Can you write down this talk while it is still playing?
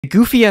The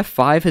Goofy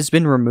F5 has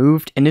been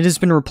removed, and it has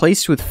been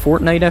replaced with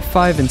Fortnite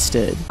F5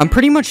 instead. I'm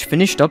pretty much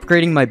finished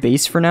upgrading my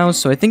base for now,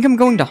 so I think I'm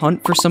going to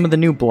hunt for some of the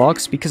new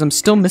blocks because I'm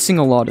still missing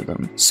a lot of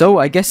them. So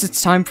I guess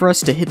it's time for us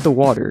to hit the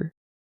water.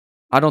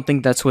 I don't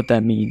think that's what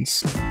that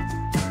means.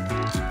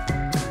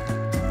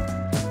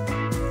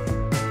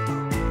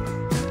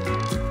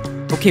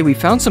 Okay, we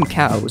found some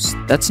cows.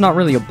 That's not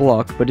really a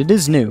block, but it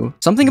is new.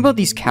 Something about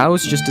these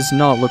cows just does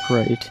not look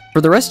right.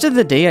 For the rest of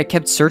the day, I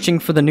kept searching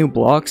for the new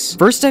blocks.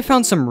 First, I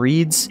found some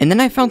reeds, and then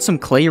I found some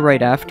clay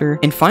right after,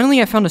 and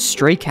finally I found a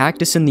stray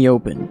cactus in the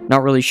open.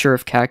 Not really sure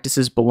if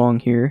cactuses belong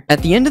here.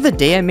 At the end of the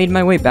day, I made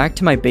my way back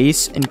to my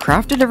base and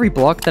crafted every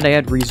block that I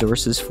had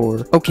resources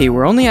for. Okay,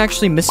 we're only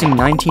actually missing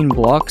 19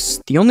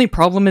 blocks. The only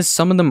problem is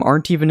some of them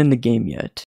aren't even in the game yet.